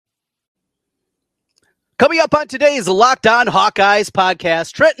Coming up on today's Locked On Hawkeyes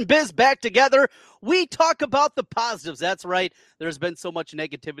podcast, Trent and Biz back together. We talk about the positives. That's right. There's been so much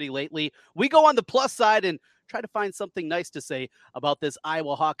negativity lately. We go on the plus side and try to find something nice to say about this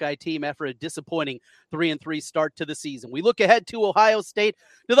Iowa Hawkeye team after a disappointing 3-3 start to the season. We look ahead to Ohio State.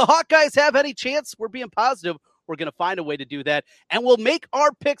 Do the Hawkeyes have any chance? We're being positive. We're going to find a way to do that. And we'll make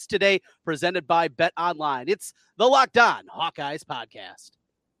our picks today, presented by Bet Online. It's the Locked On Hawkeyes podcast.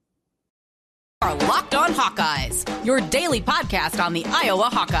 Our Locked On Hawkeyes, your daily podcast on the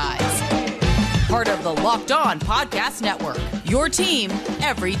Iowa Hawkeyes. Part of the Locked On Podcast Network, your team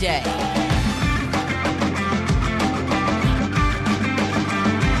every day.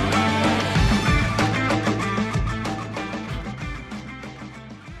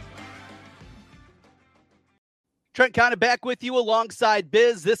 Trent Conner back with you alongside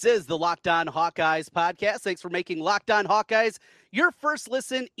Biz. This is the Locked On Hawkeyes podcast. Thanks for making Locked On Hawkeyes your first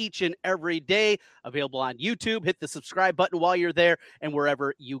listen each and every day. Available on YouTube. Hit the subscribe button while you're there and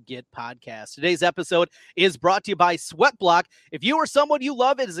wherever you get podcasts. Today's episode is brought to you by Sweatblock. If you or someone you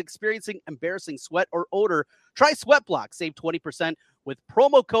love is experiencing embarrassing sweat or odor, try Sweatblock. Save 20% with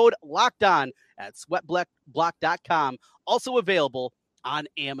promo code LOCKEDON at sweatblock.com. Also available on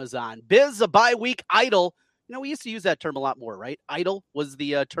Amazon. Biz, a bye week idle. You know, we used to use that term a lot more, right? Idle was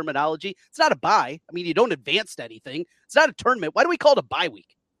the terminology. It's not a bye. I mean, you don't advance to anything. It's not a tournament. Why do we call it a bye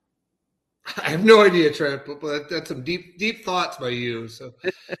week? I have no idea, Trent, but that's some deep thoughts by you. So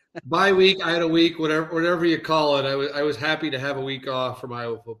bye week, idle week, whatever you call it. I was happy to have a week off from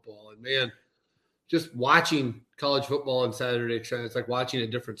Iowa football. And, man, just watching college football on Saturday, Trent, it's like watching a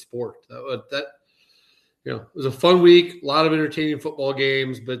different sport. That it was a fun week, a lot of entertaining football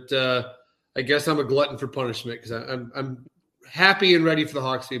games, but I guess I'm a glutton for punishment because I'm happy and ready for the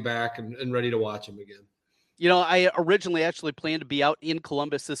Hawks to be back and ready to watch them again. You know, I originally actually planned to be out in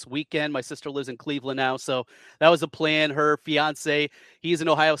Columbus this weekend. My sister lives in Cleveland now, so that was a plan. Her fiance, he's an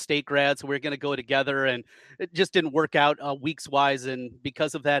Ohio State grad, so we are going to go together, and it just didn't work out weeks-wise, and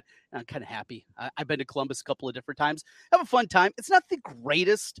because of that, I'm kind of happy. I've been to Columbus a couple of different times. Have a fun time. It's not the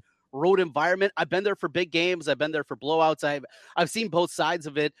greatest road environment. I've been there for big games. I've been there for blowouts. I've seen both sides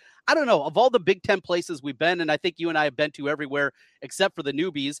of it. I don't know. Of all the Big Ten places we've been, and I think you and I have been to everywhere except for the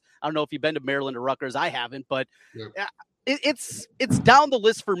newbies. I don't know if you've been to Maryland or Rutgers. I haven't, but yeah. It's down the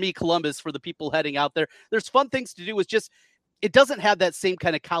list for me, Columbus, for the people heading out there. There's fun things to do. It's just, it doesn't have that same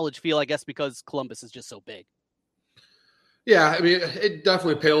kind of college feel, I guess, because Columbus is just so big. Yeah, I mean, it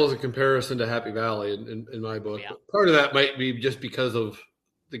definitely pales in comparison to Happy Valley in my book. Yeah. Part of that might be just because of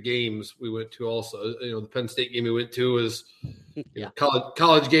the games we went to also. The Penn State game we went to was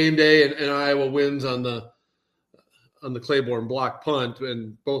college game day, and Iowa wins on the Claiborne block punt,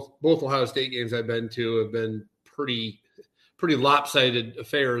 and both Ohio State games I've been to have been pretty lopsided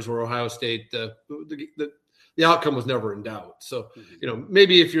affairs where Ohio State the outcome was never in doubt. So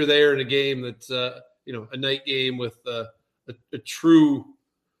maybe if you're there in a game that's a night game with a true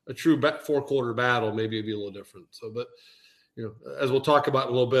 4-quarter battle, maybe it'd be a little different. So, but as we'll talk about in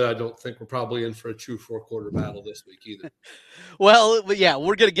a little bit, I don't think we're probably in for a true 4-quarter battle this week either. Well, yeah,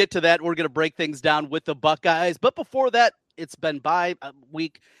 we're going to get to that. We're going to break things down with the Buckeyes. But before that, it's been bye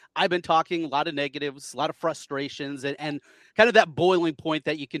week. I've been talking a lot of negatives, a lot of frustrations, and kind of that boiling point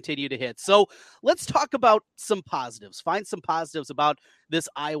that you continue to hit. So let's talk about some positives. Find some positives about this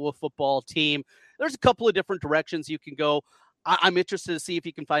Iowa football team. There's a couple of different directions you can go. I'm interested to see if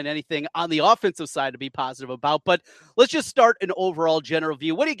you can find anything on the offensive side to be positive about, but let's just start an overall general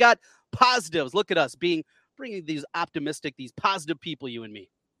view. What do you got? Positives. Look at us bringing these optimistic, these positive people, you and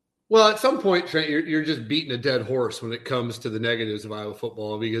me. Well, at some point, Trent, you're just beating a dead horse when it comes to the negatives of Iowa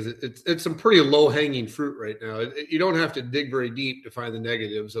football because it's some pretty low-hanging fruit right now. You don't have to dig very deep to find the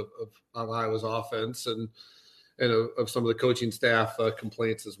negatives of Iowa's offense and of some of the coaching staff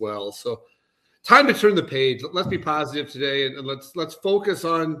complaints as well. So time to turn the page. Let's be positive today, and let's focus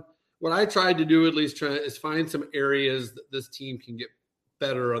on what I tried to do, at least, Trent, is find some areas that this team can get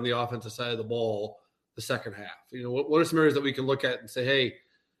better on the offensive side of the ball the second half. What are some areas that we can look at and say, hey,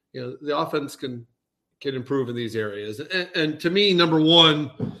 the offense can improve in these areas. And to me, number one,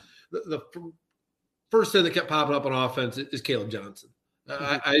 the first thing that kept popping up on offense is Caleb Johnson.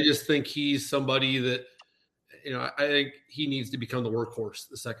 I just think he's somebody that, I think he needs to become the workhorse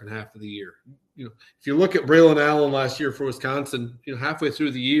the second half of the year. If you look at Braylon Allen last year for Wisconsin, halfway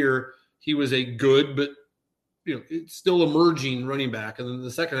through the year, he was a good, but, it's still emerging running back. And then the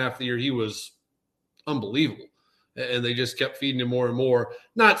second half of the year, he was unbelievable. And they just kept feeding him more and more.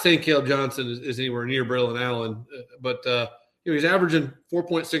 Not saying Caleb Johnson is anywhere near Braylon Allen, but he's averaging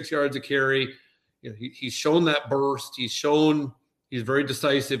 4.6 yards a carry. He's shown that burst. He's shown He's very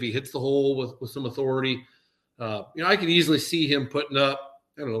decisive. He hits the hole with some authority. I can easily see him putting up,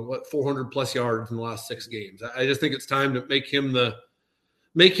 400 plus yards in the last 6 games. I just think it's time to make him the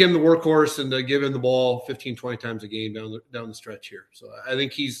workhorse and to give him the ball 15, 20 times a game down the stretch here. So I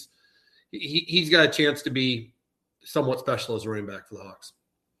think he's got a chance to be somewhat special as a running back for the Hawks.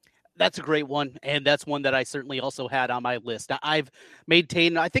 That's a great one, and that's one that I certainly also had on my list. I've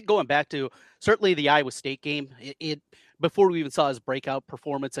maintained, I think going back to certainly the Iowa State game, before we even saw his breakout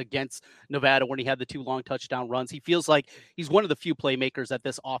performance against Nevada when he had the 2 long touchdown runs, he feels like he's one of the few playmakers that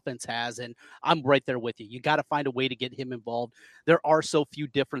this offense has, and I'm right there with you. You got to find a way to get him involved. There are so few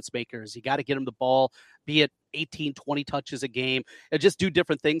difference makers. You got to get him the ball, be it 18, 20 touches a game, and just do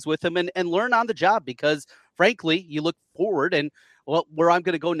different things with him and learn on the job because, frankly, you look forward and where I'm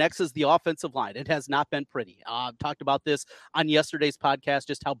going to go next is the offensive line. It has not been pretty. Talked about this on yesterday's podcast,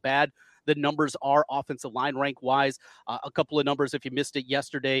 just how bad the numbers are offensive line rank wise. A couple of numbers, if you missed it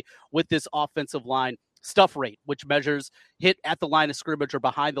yesterday, with this offensive line stuff rate, which measures hit at the line of scrimmage or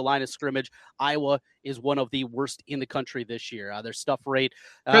behind the line of scrimmage. Iowa is one of the worst in the country this year. Their stuff rate.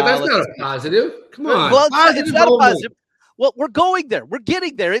 That's not a positive. Come on. Well, it's not a positive. Well, we're going there. We're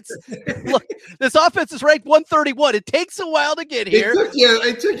getting there. Look, this offense is ranked 131. It takes a while to get here.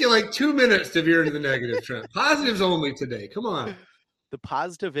 It took you like 2 minutes to veer into the negative trend. Positives only today. Come on. The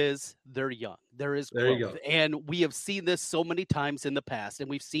positive is they're young. There is growth. There you go. And we have seen this so many times in the past. And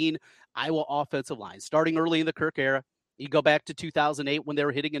we've seen Iowa offensive line starting early in the Kirk era. You go back to 2008 when they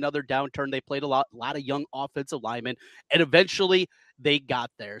were hitting another downturn. They played a lot of young offensive linemen, and eventually they got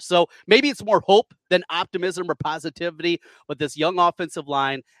there. So maybe it's more hope than optimism or positivity, but this young offensive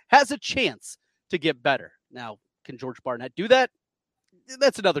line has a chance to get better. Now, can George Barnett do that?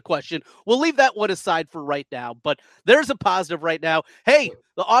 That's another question. We'll leave that one aside for right now, but there's a positive right now. Hey,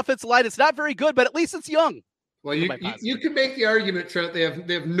 the offensive line is not very good, but at least it's young. Well, you can make the argument, Trent. They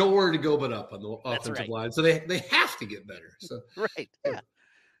have nowhere to go but up on the offensive line, so they have to get better. So right, yeah.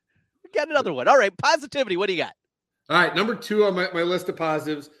 We got another one. All right, positivity. What do you got? All right, number 2 on my list of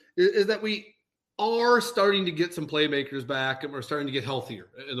positives is that we are starting to get some playmakers back, and we're starting to get healthier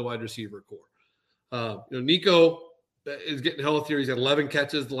in the wide receiver core. Nico is getting healthier. He's got 11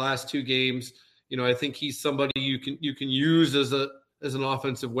 catches the last 2 games. I think he's somebody you can use as an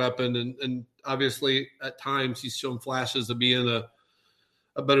offensive weapon, and obviously at times he's shown flashes of being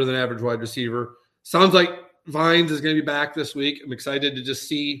a better than average wide receiver. Sounds like Vines is going to be back this week. I'm excited to just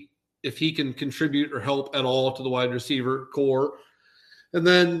see if he can contribute or help at all to the wide receiver core. And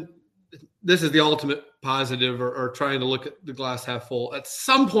then this is the ultimate positive, or trying to look at the glass half full. At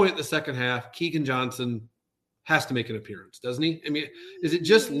some point in the second half, Keegan Johnson has to make an appearance, doesn't he? I mean, is it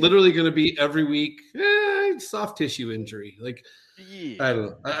just literally going to be every week? Soft tissue injury. I don't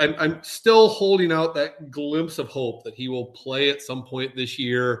know. I'm still holding out that glimpse of hope that he will play at some point this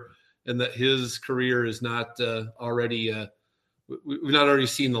year, and that his career is not already. We've not already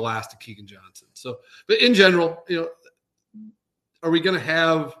seen the last of Keegan Johnson. So, but in general, are we going to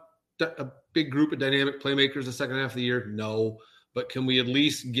have a big group of dynamic playmakers the second half of the year? No, but can we at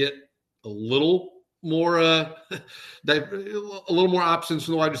least get a little more options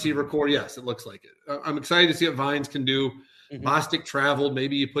from the wide receiver core? Yes, it looks like it. I'm excited to see what Vines can do. Mm-hmm. Bostic traveled.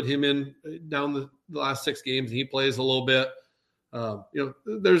 Maybe you put him in down the last 6 games and he plays a little bit.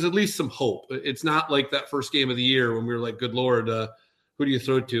 There's at least some hope. It's not like that first game of the year when we were like, good Lord, who do you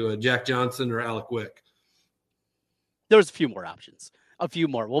throw to, Jack Johnson or Alec Wick? There's a few more options. A few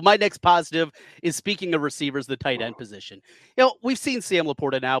more. Well, my next positive is, speaking of receivers, the tight end position. We've seen Sam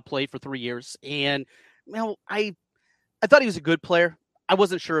Laporta now play for 3 years, and I thought he was a good player. I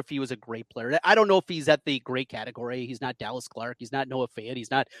wasn't sure if he was a great player. I don't know if he's at the great category. He's not Dallas Clark. He's not Noah Fant.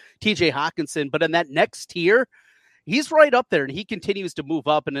 He's not TJ Hawkinson. But in that next tier, he's right up there, and he continues to move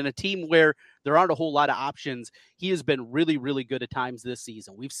up. And in a team where there aren't a whole lot of options, he has been really, really good at times this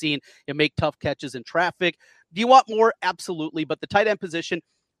season. We've seen him make tough catches in traffic. Do you want more? Absolutely. But the tight end position,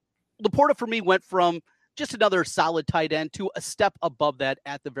 Laporta for me went from just another solid tight end to a step above that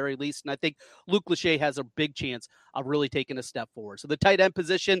at the very least. And I think Luke Lachey has a big chance of really taking a step forward. So the tight end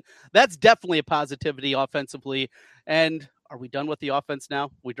position, that's definitely a positivity offensively. And are we done with the offense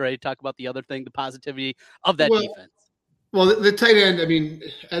now? We ready to talk about the other thing, the positivity of that defense? Well, the tight end, I mean,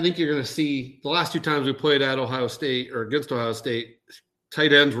 I think you're going to see the last 2 times we played at Ohio State or against Ohio State,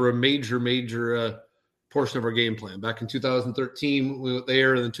 tight ends were a major portion of our game plan. Back in 2013, we went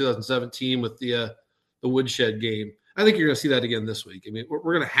there, and then 2017 with the Woodshed game. I think you're going to see that again this week. I mean, we're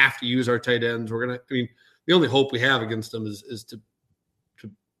going to have to use our tight ends. The only hope we have against them is to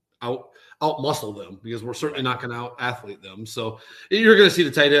out muscle them, because we're certainly not going to out athlete them. So you're going to see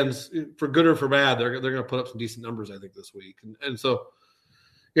the tight ends, for good or for bad, they're going to put up some decent numbers, I think, this week. And so,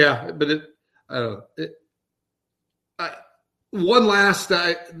 yeah, but I don't know. One last,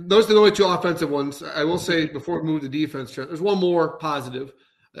 those are the only two offensive ones. I will say before we move to defense, there's one more positive,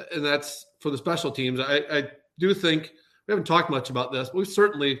 and that's for the special teams. I do think we haven't talked much about this, but we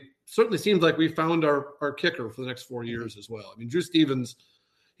certainly seems like we found our kicker for the next 4 years as well. I mean, Drew Stevens,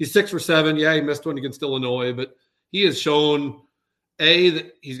 he's 6 for 7. Yeah, he missed one against Illinois, but he has shown A,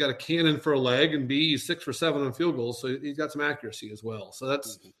 that he's got a cannon for a leg, and B, he's 6 for 7 on field goals, so he's got some accuracy as well. So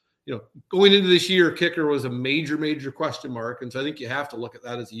that's going into this year, kicker was a major question mark, and so I think you have to look at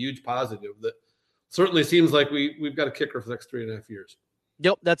that as a huge positive. That certainly seems like we've got a kicker for the next 3.5 years.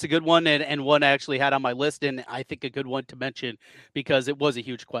 Yep, that's a good one, and one I actually had on my list, and I think a good one to mention because it was a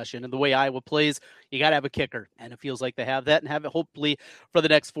huge question. And the way Iowa plays, you got to have a kicker, and it feels like they have that, and have it hopefully for the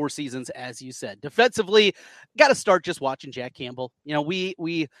next 4 seasons, as you said. Defensively, got to start just watching Jack Campbell.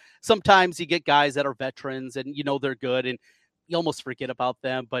 We sometimes you get guys that are veterans, and they're good, and you almost forget about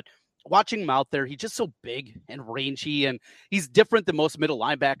them, but watching him out there, he's just so big and rangy, and he's different than most middle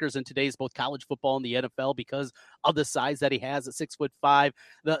linebackers in today's both college football and the NFL because of the size that he has at 6'5",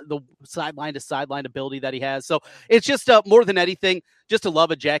 the sideline to sideline ability that he has. So it's just more than anything, just a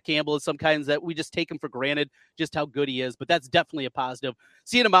love of Jack Campbell. Is some kinds that we just take him for granted, just how good he is. But that's definitely a positive.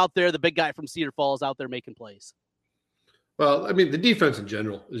 Seeing him out there, the big guy from Cedar Falls out there making plays. Well, I mean, the defense in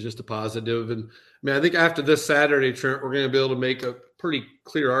general is just a positive. And I think after this Saturday, Trent, we're going to be able to make a pretty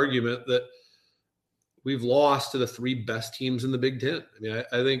clear argument that we've lost to the 3 best teams in the Big Ten.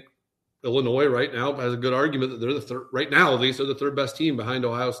 I think Illinois right now has a good argument that they're the third, right now at least, they're the 3rd best team behind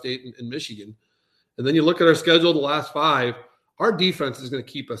Ohio State and Michigan. And then you look at our schedule, the last 5, our defense is going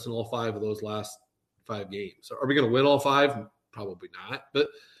to keep us in all 5 of those last 5 games. So are we going to win all 5? Probably not. But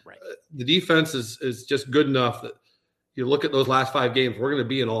the defense is just good enough that you look at those last 5 games, we're going to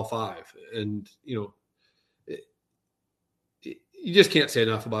be in all 5. And, you just can't say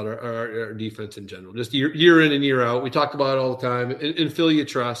enough about our defense in general, just year in and year out. We talked about it all the time. And Phil, you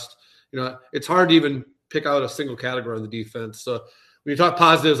trust. It's hard to even pick out a single category on the defense. So when you talk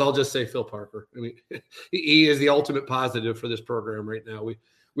positives, I'll just say Phil Parker. He is the ultimate positive for this program right now.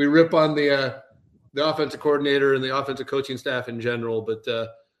 We rip on the offensive coordinator and the offensive coaching staff in general, but the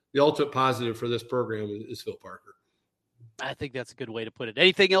ultimate positive for this program is Phil Parker. I think that's a good way to put it.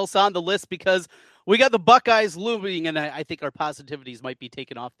 Anything else on the list? Because we got the Buckeyes looming, and I think our positivities might be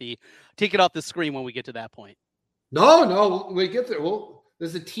taken off the screen when we get to that point. No, we get there. Well,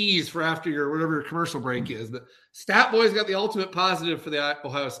 there's a tease for after whatever your commercial break is. But Stat Boy's got the ultimate positive for the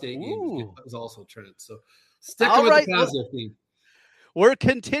Ohio State game. That was also Trent. So sticking with the positive theme. We're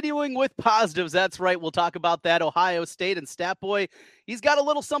continuing with positives. That's right. We'll talk about that. Ohio State and Stat Boy. He's got a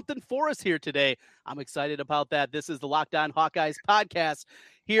little something for us here today. I'm excited about that. This is the Locked On Hawkeyes podcast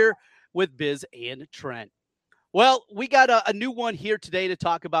here with Biz and Trent. Well, we got a new one here today to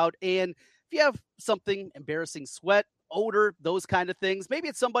talk about. And if you have something embarrassing, sweat, odor, those kind of things, maybe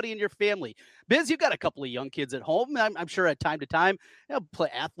it's somebody in your family. Biz, you've got a couple of young kids at home. I'm sure at time to time, play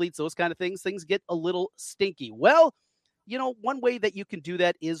athletes, those kind of things get a little stinky. Well, one way that you can do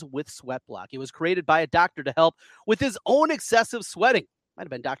that is with Sweat Block. It was created by a doctor to help with his own excessive sweating. Might have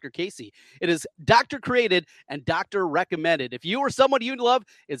been Dr. Casey. It is doctor created and doctor recommended. If you or someone you love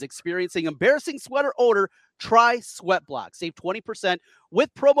is experiencing embarrassing sweat or odor, try Sweat Block. Save 20%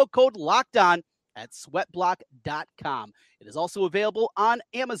 with promo code LOCKEDON at sweatblock.com. It is also available on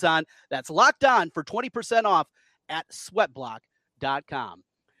Amazon. That's Locked On for 20% off at sweatblock.com.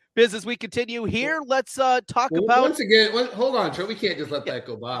 Biz, as we continue here, let's talk about. Once again, hold on, Trent. We can't just let that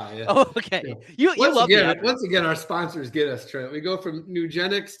go by. Oh, okay. You love that. Once again, our sponsors get us, Trent. We go from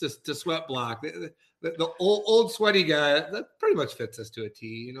Nugenics to Sweat Block. The old sweaty guy, that pretty much fits us to a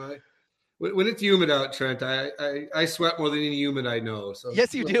T. When it's humid out, Trent, I sweat more than any human I know. So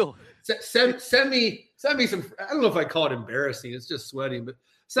yes, you do. Send me some. I don't know if I call it embarrassing. It's just sweating, but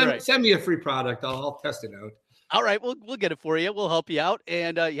send me a free product. I'll test it out. All right, we'll get it for you. We'll help you out.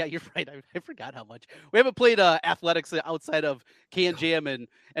 And yeah, you're right. I forgot how much. We haven't played athletics outside of can jam and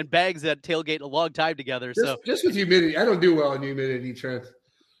bags at tailgate in a long time together. Just with humidity, I don't do well in humidity, Trent.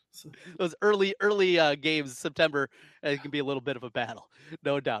 Those early games, September, it can be a little bit of a battle,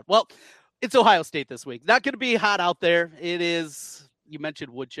 no doubt. Well, it's Ohio State this week. Not going to be hot out there. It is. You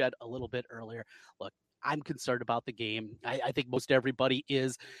mentioned Woodshed a little bit earlier. Look, I'm concerned about the game. I think most everybody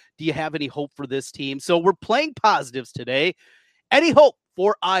is. Do you have any hope for this team? So we're playing positives today. Any hope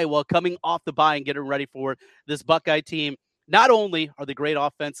for Iowa coming off the bye and getting ready for this Buckeye team? Not only are they great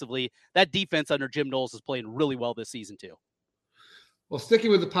offensively, that defense under Jim Knowles is playing really well this season too. Well,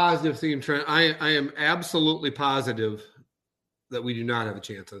 sticking with the positive theme, Trent, I am absolutely positive that we do not have a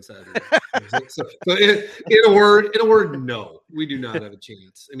chance on Saturday. so in a word, no, we do not have a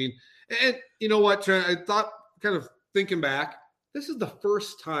chance. I mean, and you know what, Trent? I thought, kind of thinking back, this is the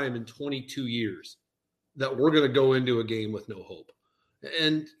first time in 22 years that we're going to go into a game with no hope.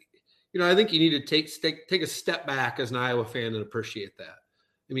 And I think you need to take a step back as an Iowa fan and appreciate that.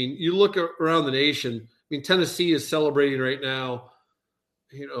 I mean, you look around the nation. I mean, Tennessee is celebrating right now,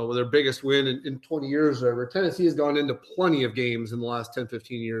 their biggest win in 20 years or whatever. Tennessee has gone into plenty of games in the last 10,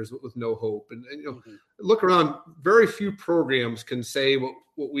 15 years with no hope. And look around, very few programs can say what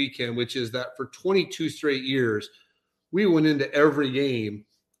we can, which is that for 22 straight years, we went into every game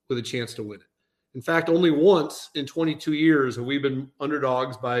with a chance to win it. In fact, only once in 22 years have we been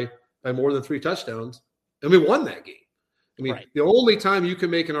underdogs by more than 3 touchdowns, and we won that game. I mean, The only time you can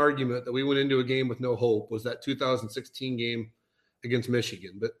make an argument that we went into a game with no hope was that 2016 game against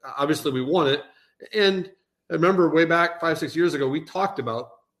Michigan. But obviously we won it. And I remember way back 5-6 years ago, we talked about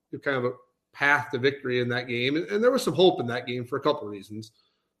kind of a path to victory in that game. And there was some hope in that game for a couple of reasons.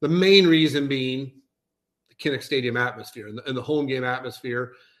 The main reason being the Kinnick Stadium atmosphere and the home game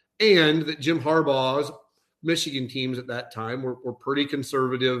atmosphere, and that Jim Harbaugh's Michigan teams at that time were pretty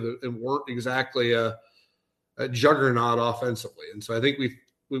conservative and weren't exactly a juggernaut offensively. And so I think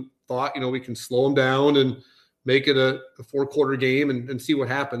we thought, we can slow them down and make it a 4-quarter game and see what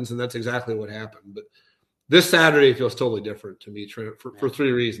happens. And that's exactly what happened. But this Saturday feels totally different to me, Trent, for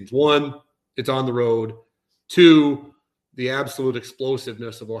 3 reasons. 1, it's on the road. 2, the absolute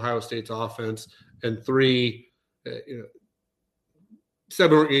explosiveness of Ohio State's offense. And 3, said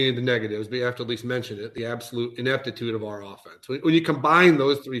we weren't getting into negatives, but you have to at least mention it, the absolute ineptitude of our offense. When you combine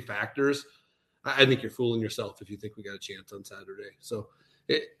those 3 factors, I think you're fooling yourself if you think we got a chance on Saturday. So,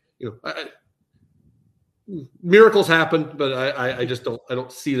 miracles happen, but I just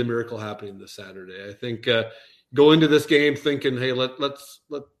don't see the miracle happening this Saturday. I think go into this game thinking, hey, let's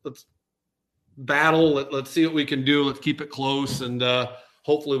battle, let's see what we can do, let's keep it close, and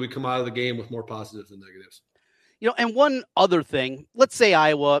hopefully we come out of the game with more positives than negatives. And one other thing, let's say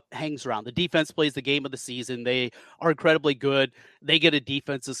Iowa hangs around. The defense plays the game of the season. They are incredibly good. They get a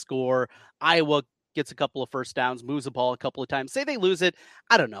defensive score. Iowa gets a couple of first downs, moves the ball a couple of times. Say they lose it,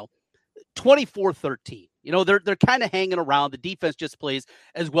 I don't know, 24-13. They're kind of hanging around. The defense just plays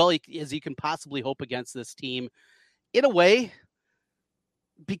as well as you can possibly hope against this team. In a way,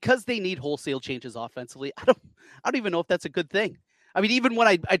 because they need wholesale changes offensively, I don't even know if that's a good thing. I mean, even when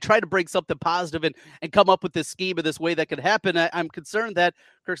I try to bring something positive and come up with this scheme of this way that could happen, I'm concerned that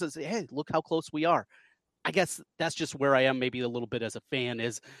Kirk says, hey, look how close we are. I guess that's just where I am maybe a little bit as a fan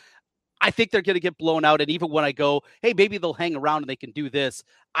is I think they're going to get blown out. And even when I go, hey, maybe they'll hang around and they can do this,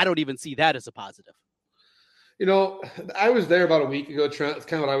 I don't even see that as a positive. I was there about a week ago, Trent. It's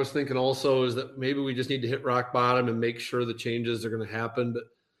kind of what I was thinking also is that maybe we just need to hit rock bottom and make sure the changes are going to happen. But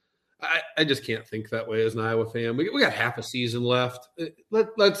I just can't think that way as an Iowa fan. We got half a season left.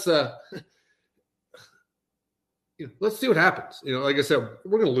 Let's see what happens. Like I said,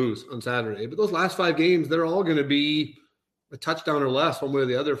 we're going to lose on Saturday, but those last 5 games, they're all going to be a touchdown or less, one way or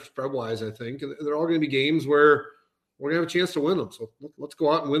the other, spread-wise, I think. And they're all going to be games where we're going to have a chance to win them. So let's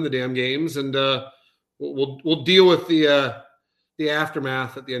go out and win the damn games, and we'll deal with the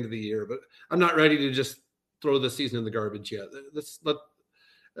aftermath at the end of the year. But I'm not ready to just throw the season in the garbage yet.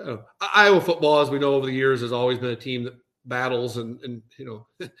 Iowa football, as we know over the years, has always been a team that battles and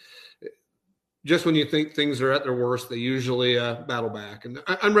just when you think things are at their worst, they usually battle back. And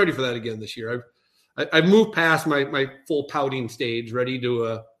I'm ready for that again this year. I've moved past my full pouting stage, ready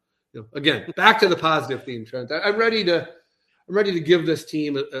to again, back to the positive theme, Trent. I'm ready to give this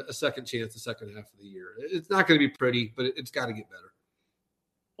team a second chance the second half of the year. It's not going to be pretty, but it's got to get better.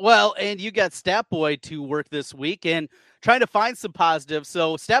 Well, and you got Statboy to work this week and trying to find some positives.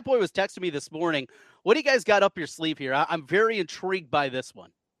 So Statboy was texting me this morning. What do you guys got up your sleeve here? I'm very intrigued by this one.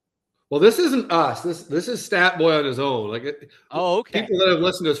 Well, this isn't us. This is Statboy on his own. Okay. People that have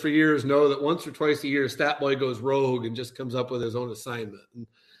listened to us for years know that once or twice a year, Statboy goes rogue and just comes up with his own assignment.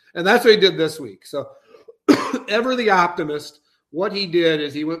 And that's what he did this week. So ever the optimist, what he did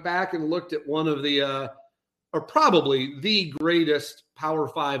is he went back and looked at one of the or probably the greatest Power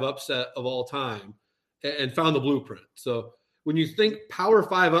 5 upset of all time and found the blueprint. So when you think Power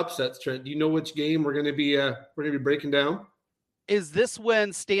 5 upsets, Trent, do you know which game we're going to be breaking down? Is this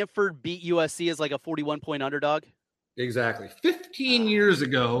when Stanford beat USC as like a 41-point underdog? Exactly. 15 years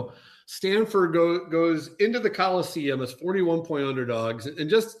ago, Stanford goes into the Coliseum as 41-point underdogs. And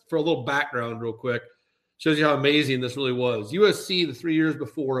just for a little background real quick, shows you how amazing this really was. USC, the 3 years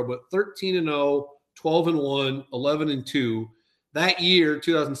before, went 13-0, 12-1, 11-2. That year,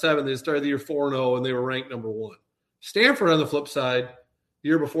 2007, they started the year 4-0, and they were ranked number 1. Stanford, on the flip side, the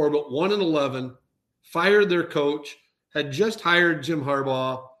year before, but 1-11, fired their coach, had just hired Jim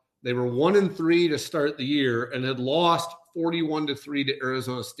Harbaugh. They were 1-3 to start the year and had lost 41-3 to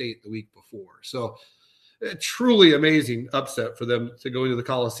Arizona State the week before. So a truly amazing upset for them to go into the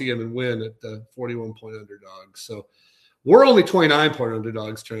Coliseum and win at the 41-point underdogs. So we're only 29-point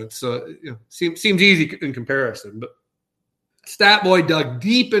underdogs, Trent. So seems easy in comparison. But Stat Boy dug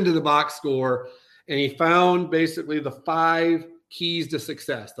deep into the box score, and he found basically the 5 keys to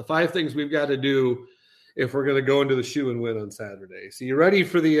success, the 5 things we've got to do if we're going to go into the shoe and win on Saturday. So you ready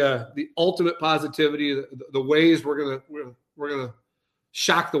for the ultimate positivity, the ways we're gonna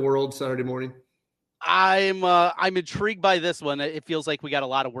shock the world Saturday morning? I'm intrigued by this one. It feels like we got a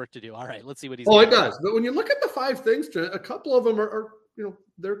lot of work to do. All right, let's see what he's. Oh, it does. But when you look at the 5 things, Trent, a couple of them are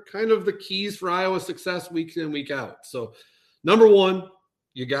they're kind of the keys for Iowa success week in, week out. So number 1,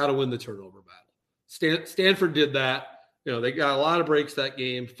 you got to win the turnover battle. Stanford did that. They got a lot of breaks that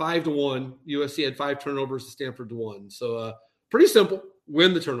game, 5-1. USC had 5 turnovers to Stanford to 1. So pretty simple.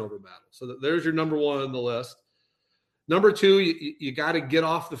 Win the turnover battle. So there's your number 1 on the list. Number 2, you got to get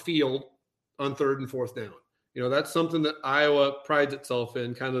off the field on 3rd and 4th down. That's something that Iowa prides itself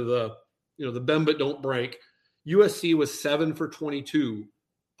in, kind of the bend but don't break. USC was 7 for 22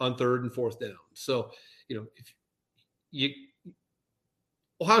 on 3rd and 4th down. So, if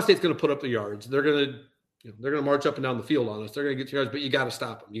Ohio State's going to put up the yards. They're going to march up and down the field on us. They're going to get yards, but you got to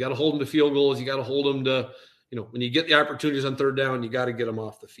stop them. You got to hold them to field goals. You got to hold them to, when you get the opportunities on 3rd down, you got to get them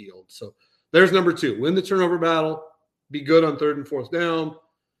off the field. So there's number 2, win the turnover battle, be good on 3rd and 4th down.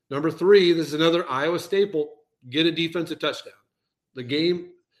 Number 3, this is another Iowa staple, get a defensive touchdown. The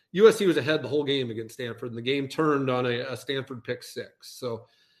game, USC was ahead the whole game against Stanford, and the game turned on a Stanford pick 6. So,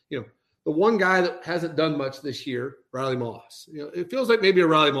 the one guy that hasn't done much this year, Riley Moss. It feels like maybe a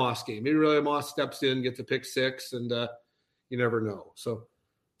Riley Moss game. Maybe Riley Moss steps in, gets a pick 6, and you never know. So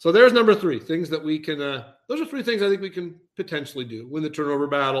there's number 3, things that we can those are 3 things I think we can potentially do. Win the turnover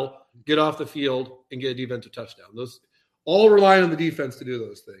battle, get off the field, and get a defensive touchdown. Those all rely on the defense to do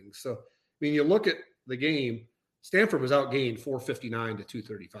those things. So, you look at the game, Stanford was outgained 459 to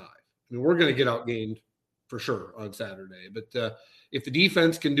 235. We're going to get outgained for sure on Saturday. But if the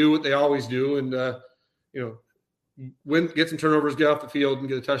defense can do what they always do and, get some turnovers, get off the field, and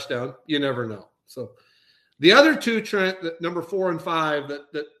get a touchdown, you never know. So the other 2, Trent, that number 4 and 5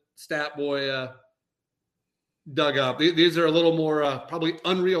 that Stat Boy dug up. These are a little more probably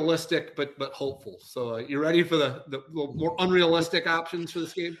unrealistic, but hopeful. So you ready for the more unrealistic options for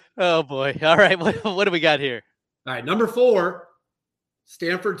this game? Oh boy! All right, what do we got here? All right, number 4,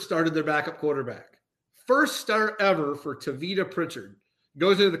 Stanford started their backup quarterback. First start ever for Tavita Pritchard.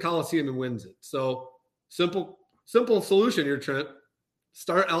 Goes into the Coliseum and wins it. So simple solution here, Trent.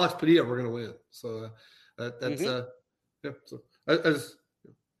 Start Alex Padilla. We're going to win. So that's So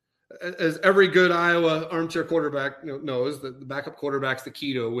as every good Iowa armchair quarterback knows, that the backup quarterback's the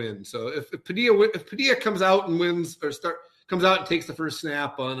key to a win. So if Padilla comes out and wins comes out and takes the first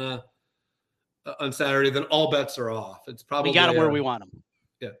snap on Saturday, then all bets are off. It's probably we got him where we want him.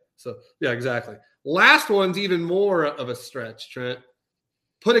 Yeah. So yeah, exactly. Last one's even more of a stretch, Trent.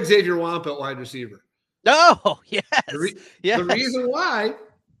 Put Xavier Wampa at wide receiver. Oh, yes. The reason why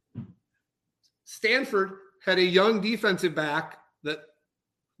Stanford had a young defensive back that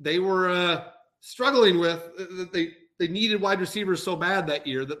they were struggling with, that they needed wide receivers so bad that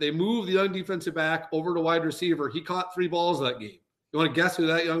year that they moved the young defensive back over to wide receiver. He caught 3 balls that game. You want to guess who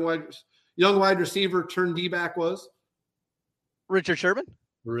that young wide receiver turned D-back was? Richard Sherman.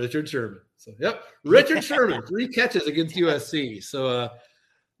 So, yep, Richard Sherman, 3 catches against USC. So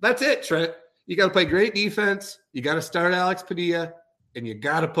that's it, Trent. You got to play great defense. You got to start Alex Padilla, and you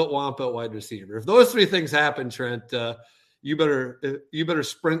got to put Wampa at wide receiver. If those 3 things happen, Trent, you better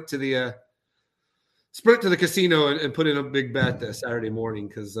sprint to the casino and put in a big bet Saturday morning,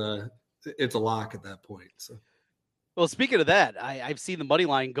 because it's a lock at that point. So. Well, speaking of that, I've seen the money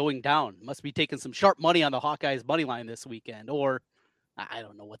line going down. Must be taking some sharp money on the Hawkeyes money line this weekend, or I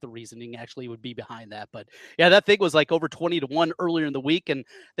don't know what the reasoning actually would be behind that. But yeah, that thing was like over 20-1 earlier in the week. And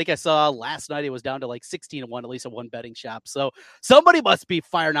I think I saw last night it was down to like 16-1, at least at one betting shop. So somebody must be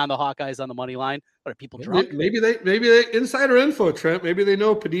firing on the Hawkeyes on the money line. What, are people drunk? Maybe they insider info, Trent. Maybe they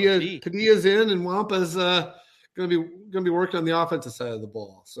know Padilla's in and Wampa's going to be working on the offensive side of the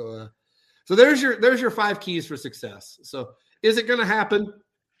ball. So there's your 5 keys for success. So is it going to happen?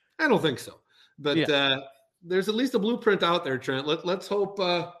 I don't think so. But there's at least a blueprint out there, Trent. Let's hope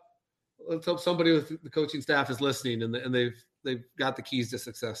somebody with the coaching staff is listening and they've got the keys to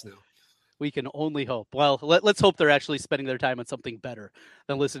success now. We can only hope. Well, let's hope they're actually spending their time on something better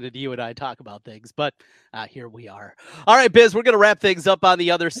than listening to you and I talk about things. But here we are. All right, Biz, we're going to wrap things up on the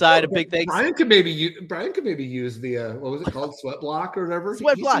other side. A big thanks. Brian could maybe use the what was it called, sweat block or whatever.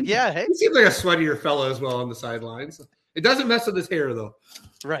 Sweat block, yeah. Hey, he seems like a sweatier fella as well on the sidelines. It doesn't mess with his hair though.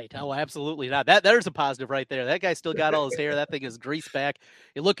 Right. Oh, absolutely not. There's a positive right there. That guy still got all his hair. That thing is greased back.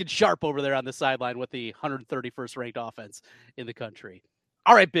 You're looking sharp over there on the sideline with the 131st ranked offense in the country.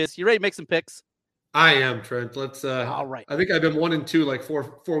 All right, Biz, you ready to make some picks? I am, Trent. Let's. All right. I think I've been 1-2 like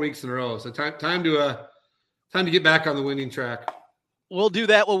four weeks in a row. So time to get back on the winning track. We'll do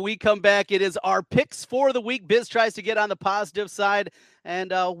that when we come back. It is our picks for the week. Biz tries to get on the positive side,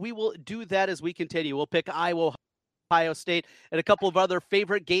 and we will do that as we continue. We'll pick Iowa, Ohio State, and a couple of other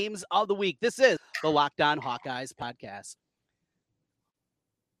favorite games of the week. This is the Locked On Hawkeyes podcast.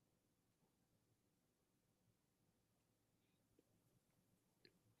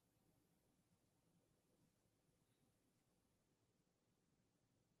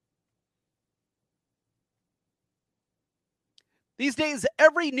 These days,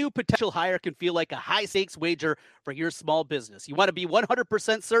 every new potential hire can feel like a high-stakes wager for your small business. You want to be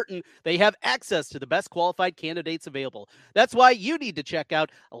 100% certain they have access to the best qualified candidates available. That's why you need to check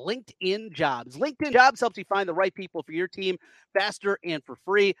out LinkedIn Jobs. LinkedIn Jobs helps you find the right people for your team faster and for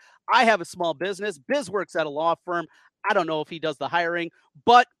free. I have a small business. Biz works at a law firm. I don't know if he does the hiring,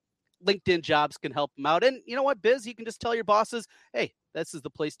 but LinkedIn Jobs can help them out. And you know what, Biz? You can just tell your bosses, hey, this is the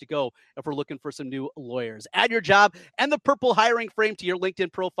place to go if we're looking for some new lawyers. Add your job and the purple hiring frame to your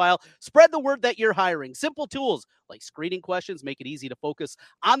LinkedIn profile. Spread the word that you're hiring. Simple tools like screening questions make it easy to focus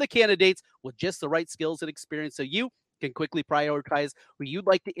on the candidates with just the right skills and experience so you can quickly prioritize who you'd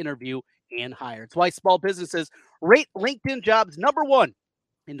like to interview and hire. It's why small businesses rate LinkedIn Jobs #1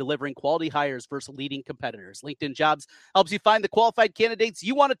 in delivering quality hires versus leading competitors. LinkedIn Jobs helps you find the qualified candidates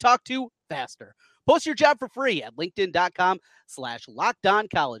you want to talk to faster. Post your job for free at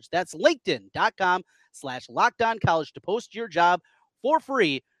linkedin.com/lockedoncollege. That's linkedin.com/lockedoncollege to post your job for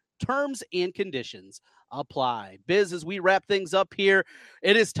free. Terms and conditions apply. Biz, as we wrap things up here,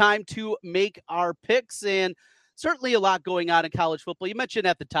 it is time to make our picks, and certainly a lot going on in college football. You mentioned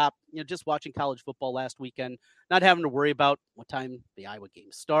at the top, just watching college football last weekend, not having to worry about what time the Iowa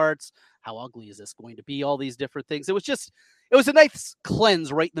game starts, how ugly is this going to be, all these different things. It was a nice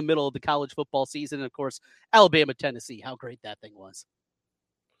cleanse right in the middle of the college football season. And of course, Alabama, Tennessee, how great that thing was.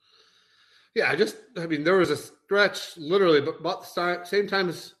 Yeah, there was a stretch literally about the same time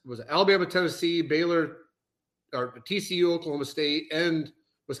as was Alabama, Tennessee, Baylor, or TCU, Oklahoma State, and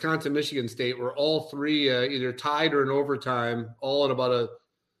Wisconsin, Michigan State were all three either tied or in overtime, all in about a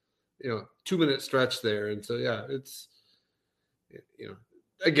 2-minute stretch there. And so, yeah, it's,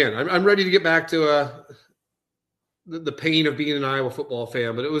 again, I'm ready to get back to the pain of being an Iowa football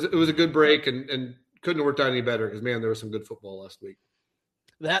fan, but it was a good break and couldn't have worked out any better because, man, there was some good football last week.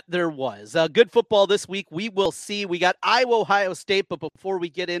 That there was. Good football this week. We will see. We got Iowa, Ohio State, but before we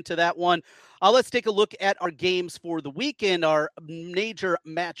get into that one, let's take a look at our games for the weekend, our major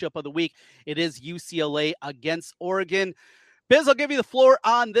matchup of the week. It is UCLA against Oregon. Biz, I'll give you the floor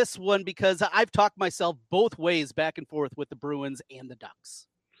on this one because I've talked myself both ways back and forth with the Bruins and the Ducks.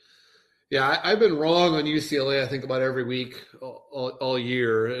 Yeah, I've been wrong on UCLA, I think, about every week all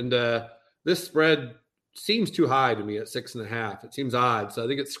year. And this spread seems too high to me at 6.5. It seems odd. So I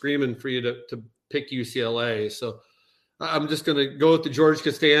think it's screaming for you to pick UCLA. So I'm just going to go with the George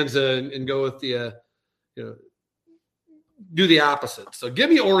Costanza and go with the, do the opposite. So give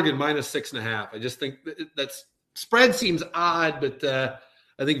me Oregon -6.5. I just think that's spread seems odd, but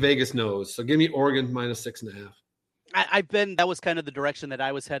I think Vegas knows. So give me Oregon -6.5. That was kind of the direction that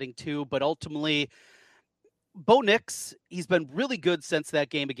I was heading to, but ultimately Bo Nix, he's been really good since that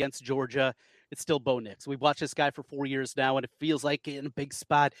game against Georgia. It's still Bo Nix. We've watched this guy for 4 years now, and it feels like in a big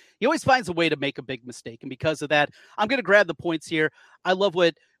spot, he always finds a way to make a big mistake. And because of that, I'm going to grab the points here. I love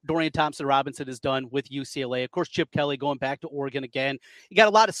what Dorian Thompson-Robinson has done with UCLA. Of course, Chip Kelly going back to Oregon again. You got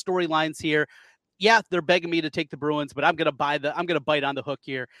a lot of storylines here. Yeah, they're begging me to take the Bruins, but I'm going to bite on the hook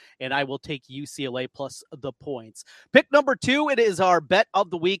here, and I will take UCLA plus the points. Pick number 2, it is our bet of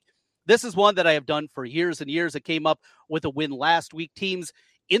the week. This is one that I have done for years and years. It came up with a win last week. Teams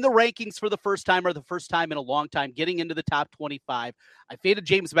in the rankings for the first time in a long time, getting into the top 25. I faded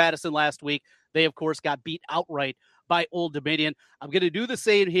James Madison last week. They, of course, got beat outright by Old Dominion. I'm going to do the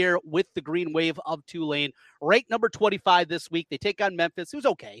same here with the Green Wave of Tulane. Ranked number 25 this week. They take on Memphis, who's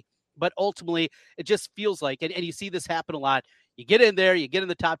okay. But ultimately, it just feels like, and you see this happen a lot, you get in there, you get in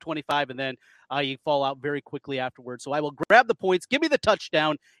the top 25, and then you fall out very quickly afterwards. So I will grab the points, give me the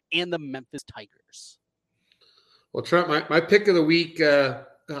touchdown, and the Memphis Tigers. Well, Trent, my pick of the week,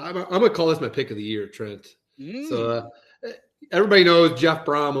 I'm going to call this my pick of the year, Trent. So everybody knows Jeff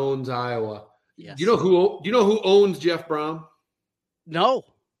Brom owns Iowa. Yes. Do you know who owns Jeff Brom? No.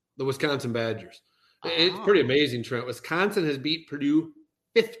 The Wisconsin Badgers. It's pretty amazing, Trent. Wisconsin has beat Purdue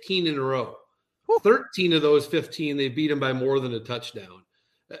 15 in a row. 13 of those 15, they beat them by more than a touchdown.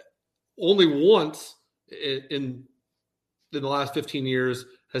 Only once in the last 15 years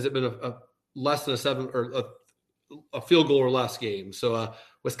has it been a less than a 7 or a field goal or less game. So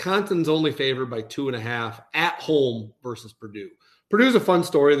Wisconsin's only favored by 2.5 at home versus Purdue. Purdue's a fun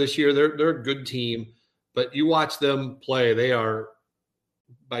story this year. They're a good team, but you watch them play, they are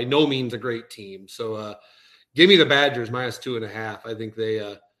by no means a great team. So give me the Badgers minus 2.5. I think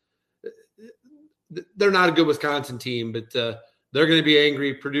they're not a good Wisconsin team, but they're going to be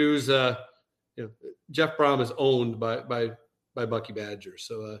angry. Purdue's Jeff Brom is owned by Bucky Badger.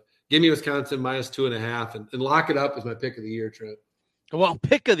 So give me Wisconsin minus 2.5 and lock it up as my pick of the year, Trent. Well,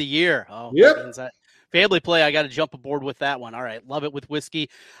 pick of the year. Oh, yep. Family play. I got to jump aboard with that one. All right. Love it with whiskey.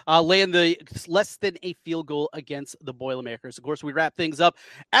 Laying the less than a field goal against the Boilermakers. Of course, we wrap things up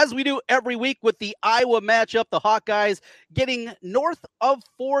as we do every week with the Iowa matchup. The Hawkeyes getting north of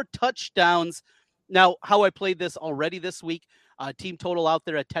 4 touchdowns. Now, how I played this already this week, team total out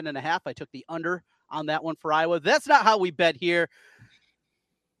there at 10.5. I took the under on that one for Iowa. That's not how we bet here.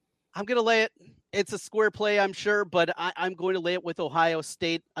 I'm going to lay it. It's a square play, I'm sure, but I'm going to lay it with Ohio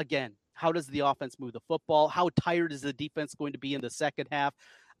State again. How does the offense move the football? How tired is the defense going to be in the second half?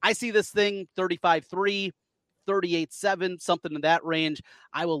 I see this thing 35-3, 38-7, something in that range.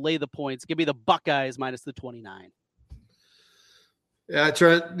 I will lay the points. Give me the Buckeyes minus the 29. Yeah,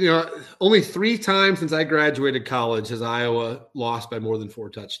 Trent, only 3 times since I graduated college has Iowa lost by more than 4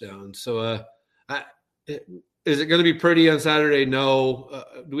 touchdowns. So is it going to be pretty on Saturday? No.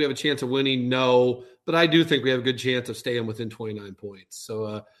 Do we have a chance of winning? No. But I do think we have a good chance of staying within 29 points.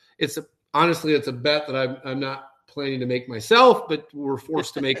 So honestly, it's a bet that I'm not planning to make myself, but we're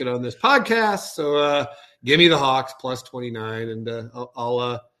forced to make it on this podcast. So give me the Hawks plus 29, and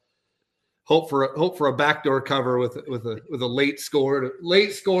I'll hope for a backdoor cover with a late score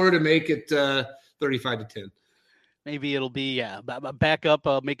to make it 35-10. Maybe it'll be a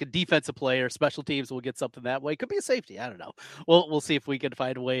backup, make a defensive play, or special teams will get something that way. Could be a safety. I don't know. We'll see if we can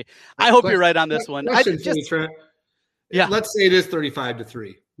find a way. I hope you're right on this one. Trent. Yeah. Let's say it is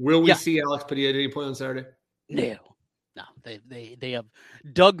 35-3. Will we see Alex Padilla at any point on Saturday? No. They have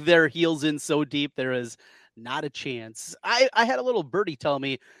dug their heels in so deep there is not a chance. I had a little birdie tell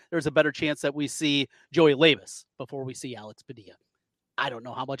me there's a better chance that we see Joey Levis before we see Alex Padilla. I don't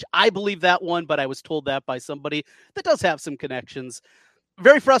know how much I believe that one, but I was told that by somebody that does have some connections.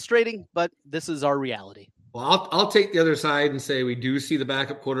 Very frustrating, but this is our reality. Well, I'll take the other side and say we do see the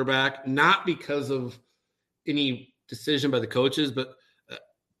backup quarterback, not because of any decision by the coaches, but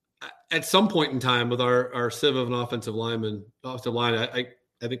at some point in time with our sieve of an offensive line, I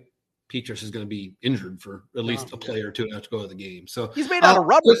think Petrus is going to be injured for at least a play or two to have to go to the game. So he's made out of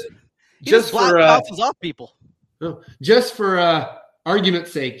rubber. Just for off people. Just for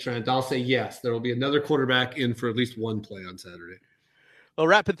argument's sake, Trent, I'll say yes. There will be another quarterback in for at least one play on Saturday. Well,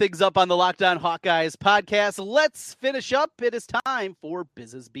 wrapping things up on the Locked On Hawkeyes podcast, let's finish up. It is time for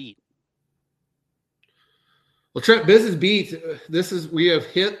Biz's Beat. Well, Trent, Biz's Beat. We have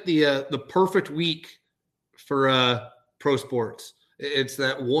hit the perfect week for pro sports. It's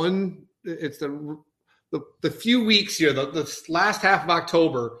that one. It's the few weeks here, the last half of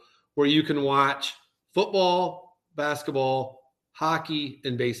October, where you can watch football, basketball, hockey,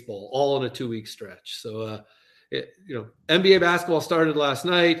 and baseball all in a 2-week stretch. So, NBA basketball started last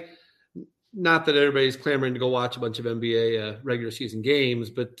night. Not that everybody's clamoring to go watch a bunch of NBA regular season games,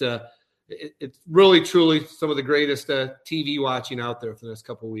 but it's really, truly some of the greatest TV watching out there for the next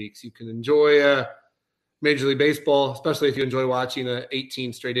couple of weeks. You can enjoy Major League Baseball, especially if you enjoy watching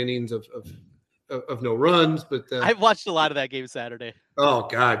 18 straight innings of no runs. But I've watched a lot of that game Saturday. Oh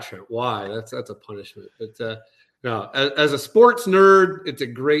God, Trent, why? That's a punishment. But no, as a sports nerd, it's a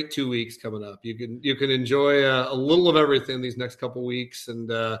great 2 weeks coming up. You can enjoy a little of everything these next couple of weeks,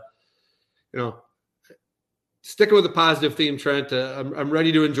 and sticking with the positive theme, Trent. I'm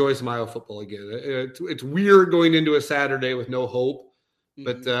ready to enjoy some Iowa football again. It's weird going into a Saturday with no hope,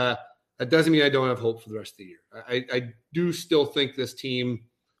 but that doesn't mean I don't have hope for the rest of the year. I do still think this team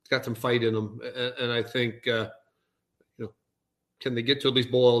has got some fight in them, and I think can they get to at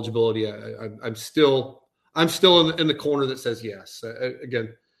least bowl eligibility? I'm still in the corner that says yes.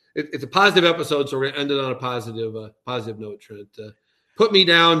 Again, it's a positive episode, so we're going to end it on a positive note, Trent. Put me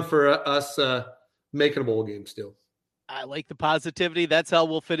down for us making a bowl game still. I like the positivity. That's how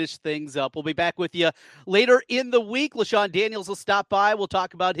we'll finish things up. We'll be back with you later in the week. LaShawn Daniels will stop by. We'll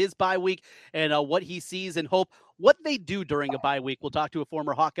talk about his bye week and what he sees and hope what they do during a bye week. We'll talk to a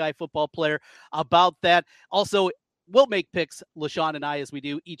former Hawkeye football player about that. Also, we'll make picks, LaShawn and I, as we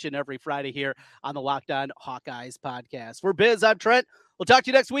do each and every Friday here on the Locked On Hawkeyes podcast. For Biz, I'm Trent. We'll talk to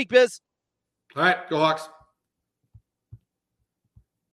you next week, Biz. All right, go Hawks.